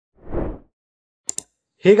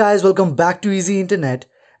Hey guys, welcome back to Easy Internet,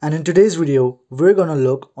 and in today's video we're gonna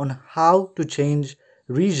look on how to change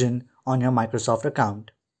region on your Microsoft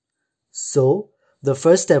account. So the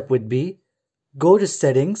first step would be go to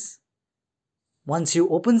settings. Once you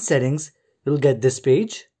open settings, you'll get this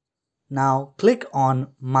page. Now click on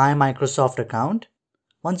My Microsoft account.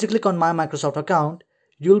 Once you click on My Microsoft account,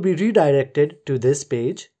 you'll be redirected to this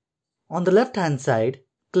page. On the left hand side,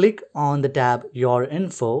 click on the tab Your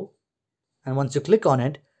Info. And once you click on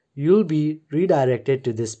it, you'll be redirected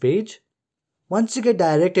to this page. Once you get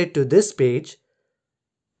directed to this page,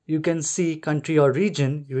 you can see country or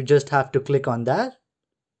region. You just have to click on that.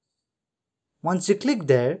 Once you click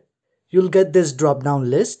there, you'll get this drop down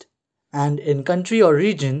list, and in country or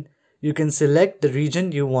region, you can select the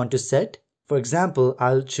region you want to set. For example,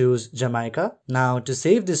 I'll choose Jamaica. Now to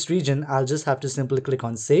save this region, I'll just have to simply click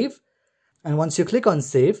on save. And once you click on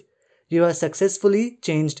save, you have successfully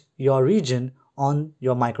changed your region on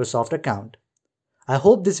your Microsoft account. I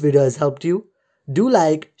hope this video has helped you. Do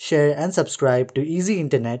like, share and subscribe to Easy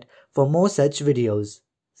Internet for more such videos.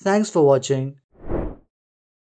 Thanks for watching.